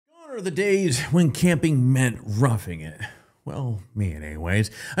are the days when camping meant roughing it. Well, me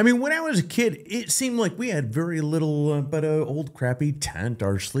anyways. I mean, when I was a kid, it seemed like we had very little but an old crappy tent,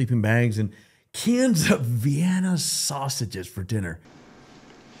 our sleeping bags, and cans of Vienna sausages for dinner.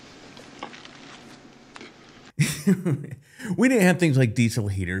 We didn't have things like diesel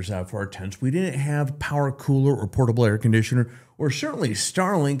heaters for our tents. We didn't have power cooler or portable air conditioner, or certainly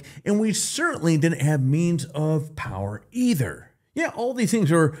Starlink, and we certainly didn't have means of power either. Yeah, all these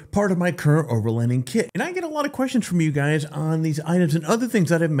things are part of my current overlanding kit, and I get a lot of questions from you guys on these items and other things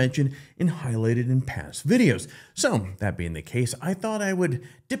that I've mentioned and highlighted in past videos. So, that being the case, I thought I would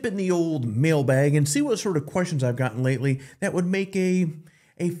dip in the old mailbag and see what sort of questions I've gotten lately that would make a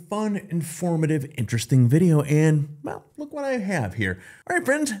fun, informative, interesting video, and, well, look what I have here. All right,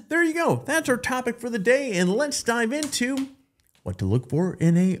 friends, there you go. That's our topic for the day, and let's dive into what to look for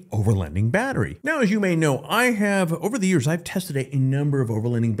in a overlanding battery. Now, as you may know, over the years, I've tested a number of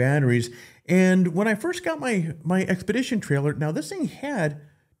overlanding batteries, and when I first got my expedition trailer, now this thing had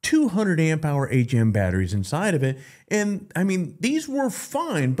 200 amp hour AGM batteries inside of it, and I mean, these were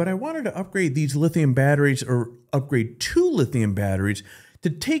fine, but I wanted to upgrade these lithium batteries, or upgrade to lithium batteries, to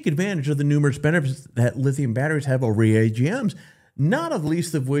take advantage of the numerous benefits that lithium batteries have over AGMs, not of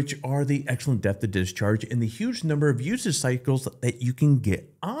least of which are the excellent depth of discharge and the huge number of usage cycles that you can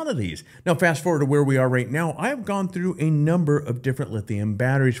get out of these. Now, fast forward to where we are right now, I've gone through a number of different lithium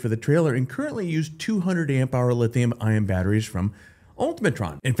batteries for the trailer and currently use 200 amp hour lithium ion batteries from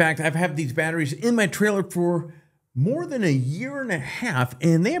Ultimatron. In fact, I've had these batteries in my trailer for more than a year and a half,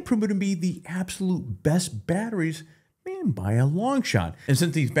 and they have proven to be the absolute best batteries, man, by a long shot. And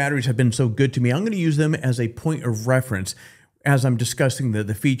since these batteries have been so good to me, I'm going to use them as a point of reference as I'm discussing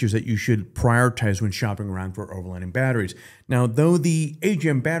the features that you should prioritize when shopping around for overlanding batteries. Now, though the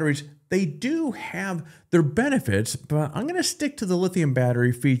AGM batteries, they do have their benefits, but I'm going to stick to the lithium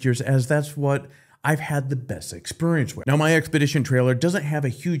battery features as that's what I've had the best experience with. Now, my expedition trailer doesn't have a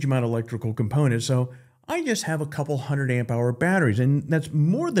huge amount of electrical components, so I just have a couple 100 amp hour batteries, and that's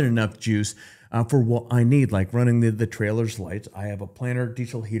more than enough juice for what I need, like running the trailer's lights. I have a planter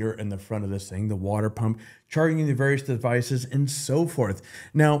diesel heater in the front of this thing, the water pump, charging the various devices, and so forth.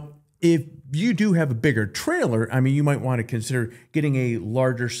 Now, if you do have a bigger trailer, I mean, you might want to consider getting a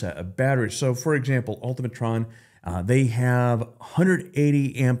larger set of batteries. So, for example, Ultimatron, they have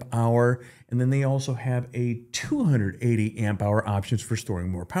 180 amp hour, and then they also have a 280 amp hour options for storing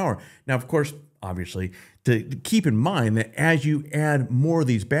more power. Now, of course, obviously, to keep in mind that as you add more of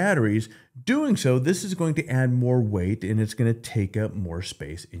these batteries, doing so, this is going to add more weight and it's going to take up more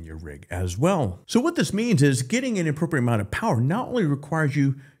space in your rig as well. So what this means is getting an appropriate amount of power not only requires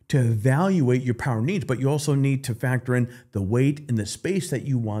you to evaluate your power needs, but you also need to factor in the weight and the space that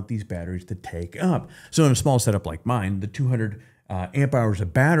you want these batteries to take up. So in a small setup like mine, the 200 amp hours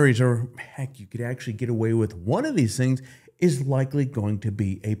of batteries, or heck, you could actually get away with one of these things, is likely going to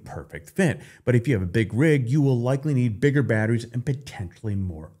be a perfect fit. But if you have a big rig, you will likely need bigger batteries and potentially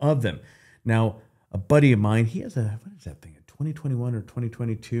more of them. Now, a buddy of mine, he has what is that thing, a 2021 or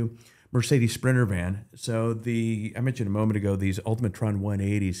 2022 Mercedes Sprinter van. So I mentioned a moment ago, these Ultimatron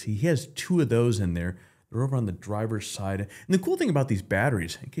 180s, he has two of those in there. They're over on the driver's side. And the cool thing about these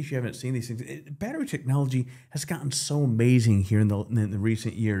batteries, in case you haven't seen these things, battery technology has gotten so amazing here in the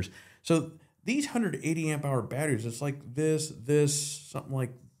recent years. So these 180 amp hour batteries, it's like this, something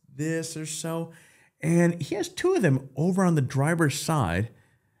like this or so. And he has two of them over on the driver's side.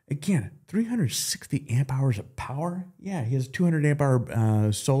 Again, 360 amp hours of power. Yeah, he has 200 amp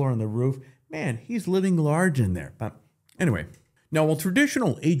hour solar on the roof. Man, he's living large in there. But anyway, now while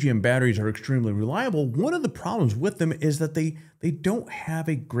traditional AGM batteries are extremely reliable, one of the problems with them is that they don't have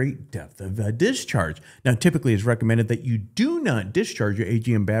a great depth of discharge. Now, typically it's recommended that you do not discharge your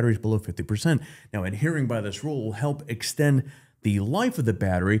AGM batteries below 50%. Now, adhering by this rule will help extend the life of the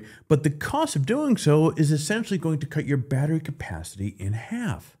battery, but the cost of doing so is essentially going to cut your battery capacity in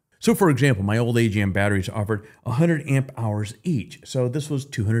half. So for example, my old AGM batteries offered 100 amp hours each. So this was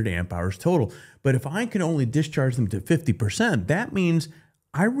 200 amp hours total. But if I can only discharge them to 50%, that means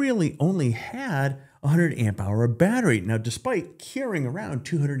I really only had 100 amp hour battery. Now, despite carrying around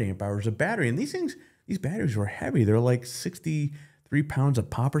 200 amp hours of battery, and these batteries were heavy. They're like 63 pounds a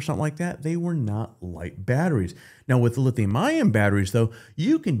pop or something like that. They were not light batteries. Now with the lithium ion batteries though,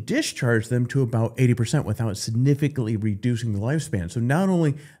 you can discharge them to about 80% without significantly reducing the lifespan. So not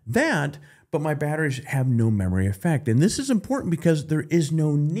only that, but my batteries have no memory effect. And this is important because there is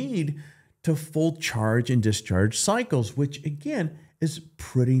no need to full charge and discharge cycles, which again is a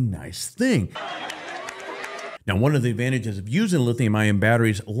pretty nice thing. Now, one of the advantages of using lithium ion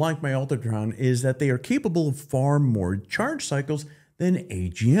batteries like my Ultimatron is that they are capable of far more charge cycles than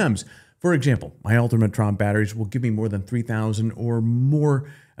AGMs. For example, my Ultimatron batteries will give me more than 3,000 or more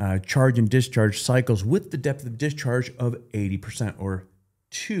charge and discharge cycles with the depth of discharge of 80% or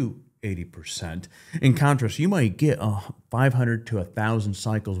to 80%. In contrast, you might get 500 to 1,000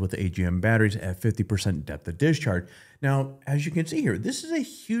 cycles with AGM batteries at 50% depth of discharge. Now, as you can see here, this is a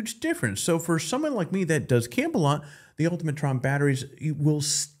huge difference. So for someone like me that does camp a lot, the Ultimatron batteries will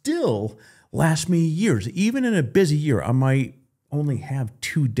still last me years. Even in a busy year, I might only have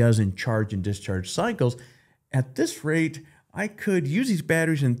 24 charge and discharge cycles. At this rate, I could use these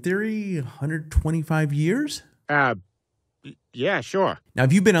batteries in theory 125 years. Yeah, sure. Now,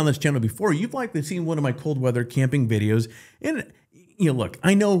 if you've been on this channel before, you've likely seen one of my cold weather camping videos. And, look,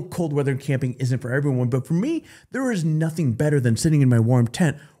 I know cold weather camping isn't for everyone, but for me, there is nothing better than sitting in my warm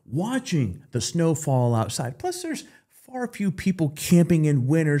tent, watching the snow fall outside. Plus, there's far few people camping in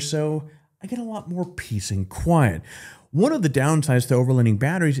winter, so I get a lot more peace and quiet. One of the downsides to overlanding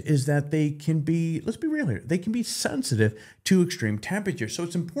batteries is that they can be, let's be real here, they can be sensitive to extreme temperatures. So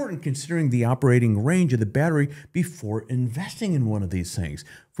it's important considering the operating range of the battery before investing in one of these things.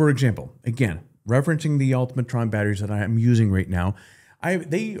 For example, again, referencing the Ultimatron batteries that I am using right now,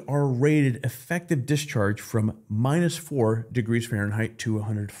 they are rated effective discharge from -4 degrees Fahrenheit to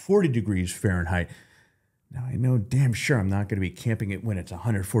 140 degrees Fahrenheit. Now, I know damn sure I'm not going to be camping it when it's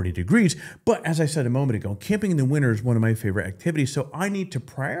 140 degrees, but as I said a moment ago, camping in the winter is one of my favorite activities, so I need to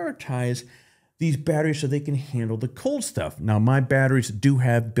prioritize these batteries so they can handle the cold stuff. Now, my batteries do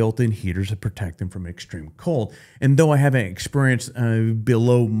have built-in heaters to protect them from extreme cold, and though I haven't experienced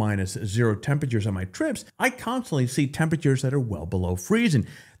below -0 temperatures on my trips, I constantly see temperatures that are well below freezing.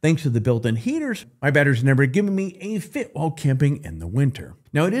 Thanks to the built-in heaters, my batteries never given me a fit while camping in the winter.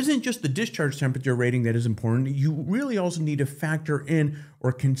 Now, it isn't just the discharge temperature rating that is important. You really also need to factor in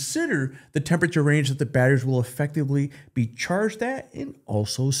or consider the temperature range that the batteries will effectively be charged at and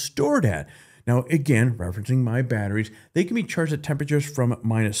also stored at. Now, again, referencing my batteries, they can be charged at temperatures from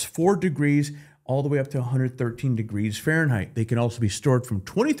 -4 degrees all the way up to 113 degrees Fahrenheit. They can also be stored from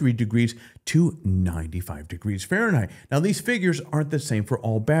 23 degrees to 95 degrees Fahrenheit. Now, these figures aren't the same for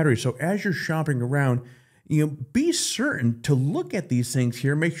all batteries. So as you're shopping around, be certain to look at these things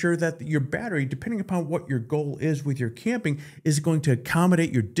here. Make sure that your battery, depending upon what your goal is with your camping, is going to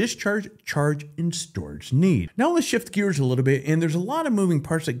accommodate your discharge, charge, and storage need. Now let's shift gears a little bit, and there's a lot of moving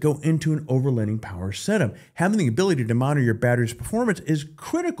parts that go into an overlanding power setup. Having the ability to monitor your battery's performance is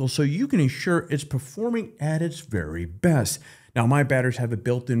critical so you can ensure it's performing at its very best. Now, my batteries have a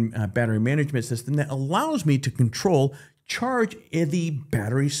built-in battery management system that allows me to control charge the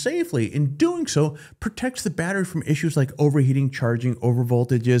battery safely. In doing so, protects the battery from issues like overheating, charging,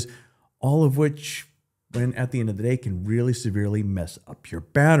 overvoltages, all of which, when at the end of the day, can really severely mess up your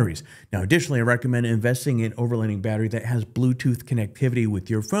batteries. Now, additionally, I recommend investing in an overlanding battery that has Bluetooth connectivity with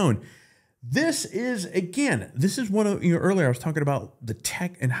your phone. This is one of, earlier I was talking about the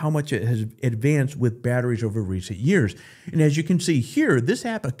tech and how much it has advanced with batteries over recent years. And as you can see here, this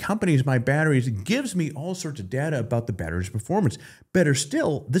app accompanies my batteries and gives me all sorts of data about the battery's performance. Better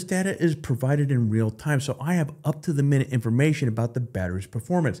still, this data is provided in real time, so I have up-to-the-minute information about the battery's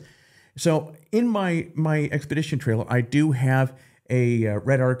performance. So in my expedition trailer, I do have a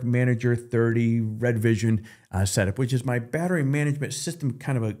Red Arc Manager 30 Red Vision setup, which is my battery management system,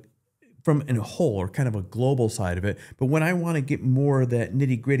 kind of from in a whole or kind of a global side of it. But when I want to get more of that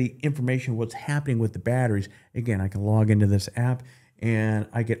nitty-gritty information, what's happening with the batteries, again, I can log into this app and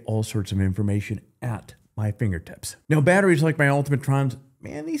I get all sorts of information at my fingertips. Now, batteries like my Ultimatrons,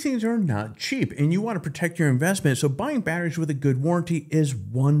 man, these things are not cheap, and you want to protect your investment. So buying batteries with a good warranty is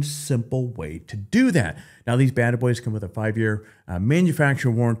one simple way to do that. Now, these bad boys come with a 5-year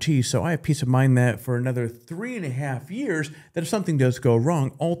manufacturer warranty, so I have peace of mind that for another 3.5 years, that if something does go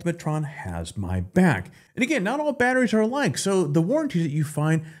wrong, Ultimatron has my back. And again, not all batteries are alike, so the warranties that you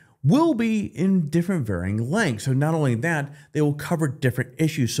find will be in different varying lengths. So not only that, they will cover different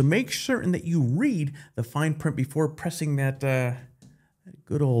issues. So make certain that you read the fine print before pressing that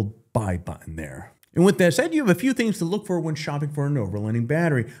good old buy button there. And with that said, you have a few things to look for when shopping for an overlanding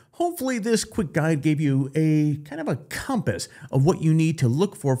battery. Hopefully this quick guide gave you a kind of a compass of what you need to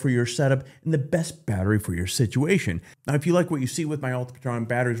look for your setup and the best battery for your situation. Now, if you like what you see with my Ultimatron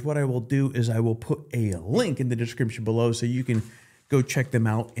batteries, what I will do is I will put a link in the description below so you can go check them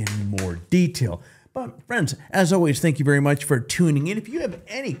out in more detail. But friends, as always, thank you very much for tuning in. If you have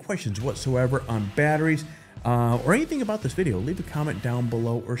any questions whatsoever on batteries, or anything about this video, leave a comment down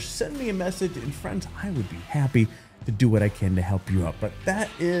below or send me a message, and friends, I would be happy to do what I can to help you out. But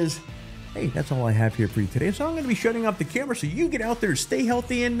that's all I have here for you today. So I'm going to be shutting off the camera so you get out there, stay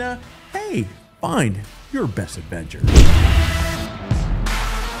healthy, and hey, find your best adventure.